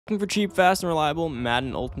Looking for cheap, fast, and reliable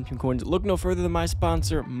Madden Ultimate Team coins? Look no further than my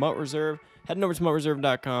sponsor, MUT Reserve. Head over to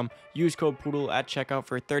MUTReserve.com. Use code Poodle at checkout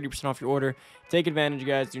for 30% off your order. Take advantage,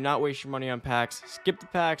 guys. Do not waste your money on packs. Skip the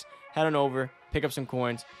packs. Head on over. Pick up some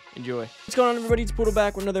coins. Enjoy. What's going on, everybody? It's Poodle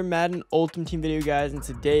back with another Madden Ultimate Team video, guys. And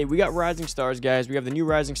today we got Rising Stars, guys. We have the new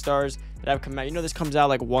Rising Stars that have come out. You know, this comes out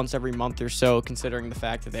like once every month or so, considering the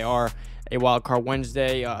fact that they are a Wildcard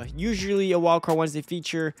Wednesday. Usually a Wildcard Wednesday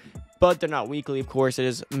feature, but they're not weekly, of course. It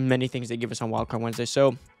is many things they give us on Wildcard Wednesday.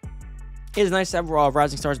 So it is nice to have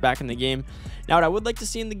Rising Stars back in the game. Now, what I would like to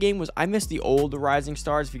see in the game was I miss the old Rising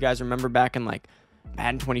Stars. If you guys remember back in like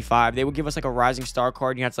Madden 25, they would give us like a Rising Star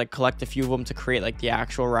card. You had to like collect a few of them to create like the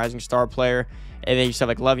actual Rising Star player. And they used to have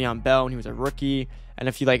like Le'Veon Bell when he was a rookie. And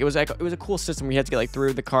if you like, it was a cool system where you had to get like 3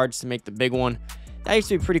 of the cards to make the big one. That used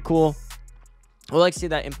to be pretty cool. I would like to see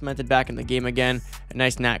that implemented back in the game again. A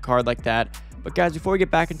nice nat card like that. But guys, before we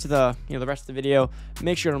get back into the rest of the video,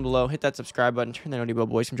 make sure down below, hit that subscribe button, turn that notification bell,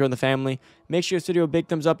 boys, come join the family. Make sure you video a big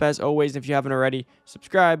thumbs up as always. If you haven't already,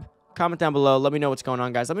 subscribe, comment down below, let me know what's going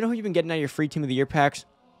on, guys. Let me know who you've been getting out of your free Team of the Year packs.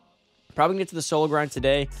 Probably gonna get to the solo grind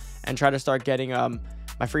today and try to start getting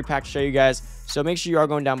my free pack to show you guys. So make sure you are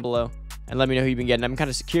going down below and let me know who you've been getting. I'm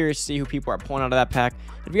kind of curious to see who people are pulling out of that pack.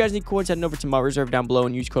 If you guys need coins, head over to MUT Reserve down below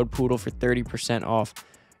and use code Poodle for 30% off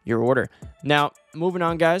your order. Now, moving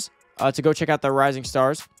on, guys. To go check out the Rising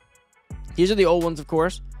Stars. These are the old ones, of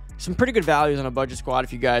course. Some pretty good values on a budget squad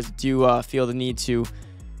if you guys do feel the need to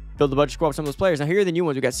build a budget squad with some of those players. Now, here are the new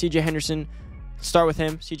ones. We got CJ Henderson. Start with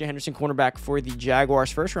him. CJ Henderson, cornerback for the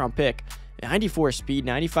Jaguars. First round pick. 94 speed,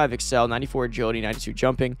 95 excel, 94 agility, 92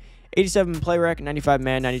 jumping, 87 play rec, 95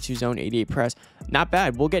 man, 92 zone, 88 press. Not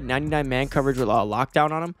bad. We'll get 99 man coverage with a lockdown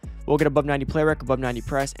on him. We'll get above 90 play rec, above 90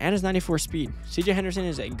 press, and his 94 speed. CJ Henderson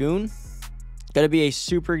is a goon. Got to be a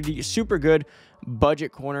super good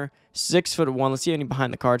budget corner. 6'1". Let's see any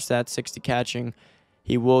behind the card stats. 60 catching.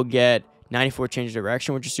 He will get 94 change of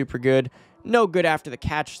direction, which is super good. No good after the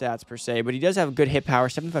catch stats per se, but he does have good hit power.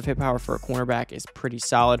 75 hit power for a cornerback is pretty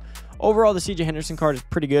solid. Overall, the CJ Henderson card is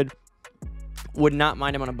pretty good. Would not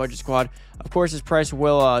mind him on a budget squad. Of course, his price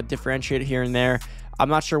will differentiate here and there. I'm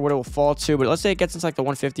not sure what it will fall to, but let's say it gets into like the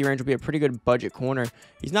 150 range. Will be a pretty good budget corner.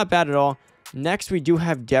 He's not bad at all. Next, we do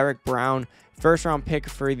have Derek Brown. First round pick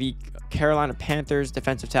for the Carolina Panthers,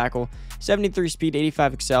 defensive tackle. 73 speed,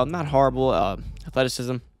 85 excel. Not horrible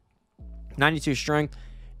athleticism. 92 strength,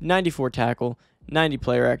 94 tackle, 90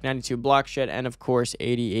 play rec, 92 block shed, and of course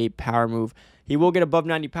 88 power move. He will get above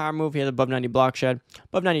 90 power move. He has above 90 block shed,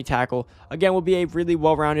 above 90 tackle. Again, will be a really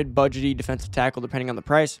well-rounded, budgety defensive tackle depending on the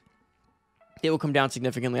price. It will come down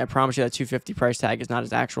significantly. I promise you that 250 price tag is not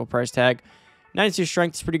his actual price tag. 92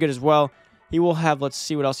 strength is pretty good as well. He will have, let's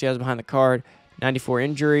see what else he has behind the card. 94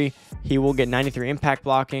 injury. He will get 93 impact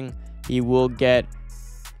blocking. He will get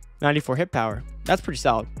 94 hit power. That's pretty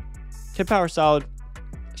solid. Hit power solid.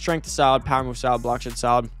 Strength is solid. Power move solid. Block shed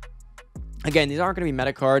solid. Again, these aren't going to be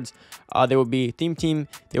meta cards. They will be theme team.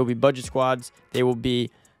 They will be budget squads. They will be,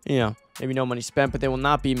 maybe no money spent, but they will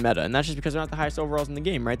not be meta. And that's just because they're not the highest overalls in the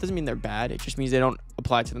game, right? Doesn't mean they're bad. It just means they don't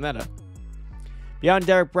apply to the meta. Beyond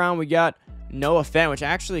Derek Brown, we got Noah Fant, which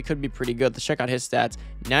actually could be pretty good. Let's check out his stats.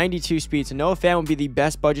 92 speed. So Noah Fant will be the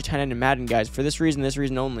best budget tight end in Madden, guys. For this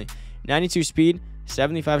reason only. 92 speed,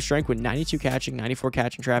 75 strength with 92 catching, 94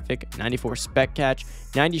 catching traffic, 94 spec catch,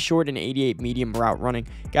 90 short, and 88 medium route running.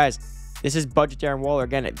 Guys, this is budget Darren Waller.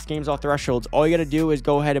 Again, this game's off thresholds. All you got to do is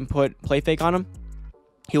go ahead and put play fake on him.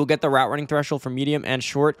 He will get the route running threshold for medium and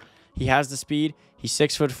short. He has the speed. He's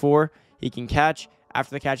 6'4". He can catch.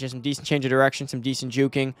 After the catch, he has some decent change of direction, some decent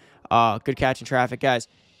juking, good catch in traffic. Guys,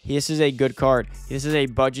 this is a good card. This is a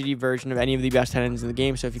budgety version of any of the best tight ends in the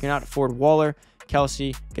game. So if you cannot afford Waller,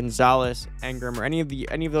 Kelsey, Gonzalez, Engram, or any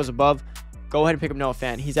of those above, go ahead and pick up Noah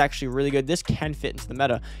Fant. He's actually really good. This can fit into the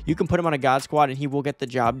meta. You can put him on a God squad, and he will get the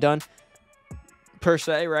job done, per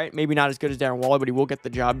se, right? Maybe not as good as Darren Waller, but he will get the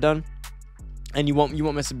job done, and you won't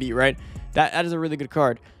miss a beat, right? That is a really good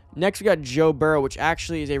card. Next, we got Joe Burrow, which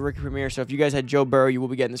actually is a rookie premiere. So if you guys had Joe Burrow, you will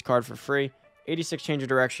be getting this card for free. 86 change of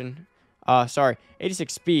direction.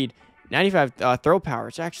 86 speed. 95 throw power.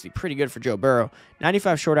 It's actually pretty good for Joe Burrow.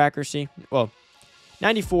 95 short accuracy. Well,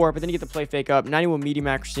 94, but then you get the play fake up. 91 medium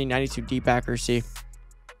accuracy. 92 deep accuracy.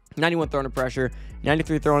 91 throw under pressure.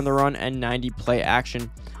 93 throw on the run. And 90 play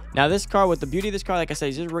action. Now, this card, with the beauty of this card, like I said,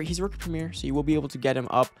 he's a rookie premiere. So you will be able to get him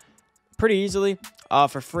up pretty easily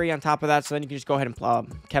for free on top of that. So then you can just go ahead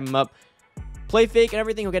and chem him up. Play fake and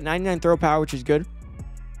everything. He'll get 99 throw power, which is good.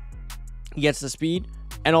 He gets the speed,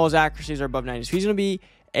 and all his accuracies are above 90. So he's going to be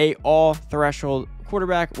a all-threshold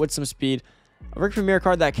quarterback with some speed. A rookie premier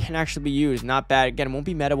card that can actually be used. Not bad. Again, it won't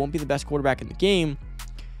be meta. Won't be the best quarterback in the game.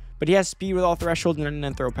 but he has speed with all thresholds and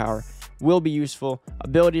 99 throw power. Will be useful.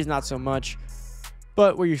 Ability is not so much,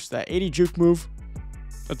 but we're used to that. 80 juke move.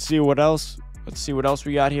 Let's see what else. Let's see what else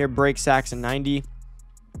we got here. Break sacks and 90.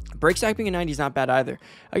 Break sack being a 90 is not bad either.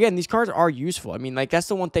 Again, these cards are useful. I mean, like, that's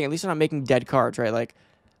the one thing. At least they're not making dead cards, right? Like,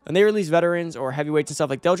 when they release veterans or heavyweights and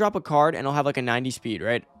stuff, like, they'll drop a card and it'll have, like, a 90 speed,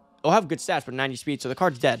 right? It'll have good stats, but 90 speed, so the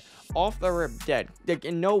card's dead. Off the rip, dead. Like,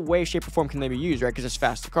 in no way, shape, or form can they be used, right? Because it's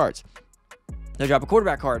faster cards. They'll drop a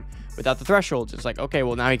quarterback card without the thresholds. It's like, okay,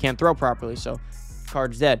 well, now he can't throw properly, so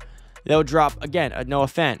card's dead. They'll drop, again, a Noah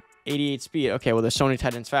Fant, 88 speed. Okay, well, there's so many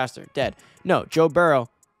tight ends faster. Dead. No, Joe Burrow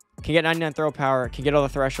can get 99 throw power, can get all the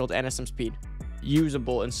thresholds, and has some speed.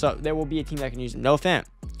 Usable, and so there will be a team that can use it. Noah Fant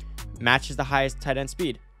matches the highest tight end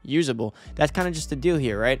speed. Usable. That's kind of just the deal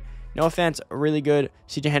here, right? Noah Fant's really good.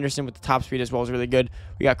 CJ Henderson with the top speed as well is really good.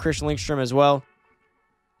 We got Christian Lindstrom as well.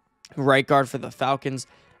 Right guard for the Falcons.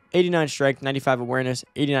 89 strength, 95 awareness,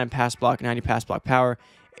 89 pass block, 90 pass block power,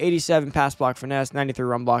 87 pass block finesse, 93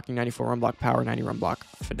 run blocking, 94 run block power, 90 run block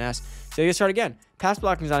finesse. So you get started again. Pass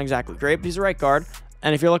blocking is not exactly great, but he's a right guard.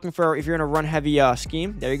 And if you're in a run heavy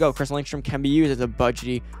scheme, there you go. Christian Lindstrom can be used as a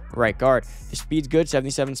budgety right guard. His speed's good,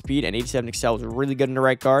 77 speed and 87 excel is really good in the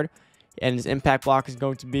right guard. And his impact block is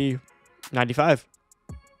going to be 95.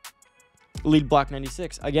 Lead block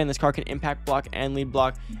 96. Again, this card can impact block and lead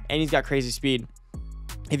block, and he's got crazy speed.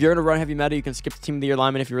 If you're in a run heavy meta, you can skip the team of the year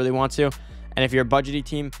lineman if you really want to. And if you're a budgety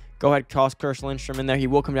team, go ahead and toss Christian Lindstrom in there. He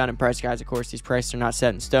will come down in price, guys. Of course, these prices are not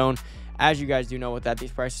set in stone. As you guys do know with that,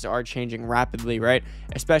 these prices are changing rapidly, right?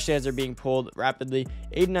 Especially as they're being pulled rapidly.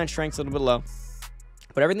 89 strength's a little bit low,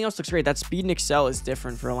 but everything else looks great. That speed and excel is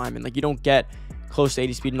different for a lineman. Like, you don't get close to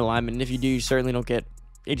 80 speed in a lineman, and if you do, you certainly don't get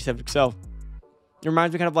 87 excel. It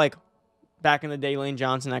reminds me kind of like back in the day, Lane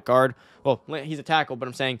Johnson at guard. Well, he's a tackle, but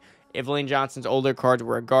I'm saying if Lane Johnson's older cards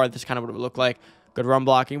were a guard, this is kind of what it would look like. Good run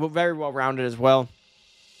blocking, but very well rounded as well.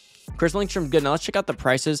 Chris Lindstrom, good. Now let's check out the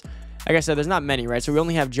prices. Like I said, there's not many, right? So we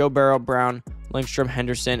only have Joe Burrow, Brown, Lindstrom,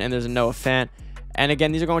 Henderson, and there's a Noah Fant. And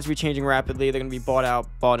again, these are going to be changing rapidly. They're going to be bought out,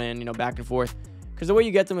 bought in, back and forth. Because the way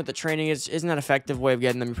you get them with the training isn't an effective way of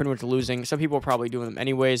getting them. You're pretty much losing. Some people are probably doing them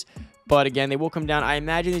anyways. But again, they will come down. I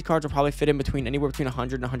imagine these cards will probably fit in between anywhere between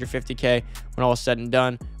 100 and 150K when all is said and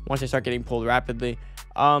done, once they start getting pulled rapidly.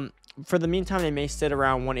 For the meantime, they may sit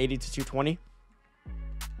around 180 to 220.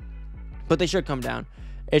 But they should come down.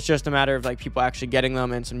 It's just a matter of like people actually getting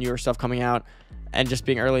them and some newer stuff coming out and just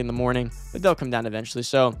being early in the morning. But they'll come down eventually.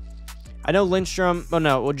 So I know Lindstrom. Oh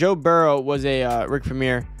no, well, Joe Burrow was a Rick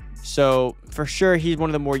Premier. So for sure, he's one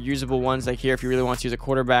of the more usable ones. Like here, if you really want to use a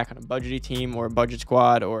quarterback on a budgety team or a budget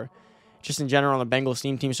squad or just in general on a Bengals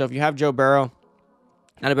team. So if you have Joe Burrow,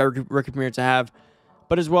 not a bad rookie Premier to have.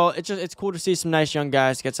 But as well, it's cool to see some nice young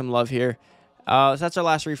guys get some love here. So that's our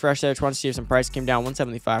last refresh there. Just want to see if some price came down.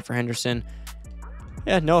 175 for Henderson.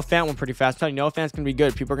 Yeah, Noah Fant went pretty fast. I'm telling you, Noah Fant's going to be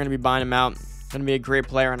good. People are going to be buying him out. Going to be a great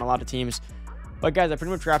player on a lot of teams. But guys, that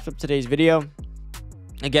pretty much wraps up today's video.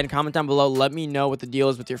 Again, comment down below. Let me know what the deal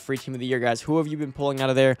is with your free team of the year, guys. Who have you been pulling out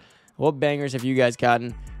of there? What bangers have you guys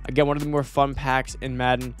gotten? Again, one of the more fun packs in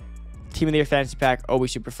Madden. Team of the year fantasy pack,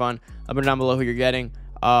 always super fun. Let me know down below who you're getting.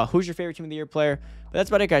 Who's your favorite team of the year player? But that's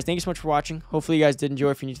about it, guys. Thank you so much for watching. Hopefully you guys did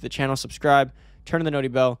enjoy. If you're new to the channel, subscribe, turn on the noti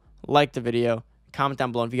bell, like the video, comment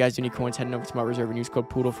down below. If you guys do need coins, head over to my reserve and use code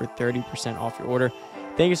Poodle for 30% off your order.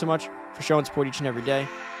 Thank you so much for showing support each and every day.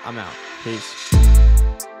 I'm out. Peace.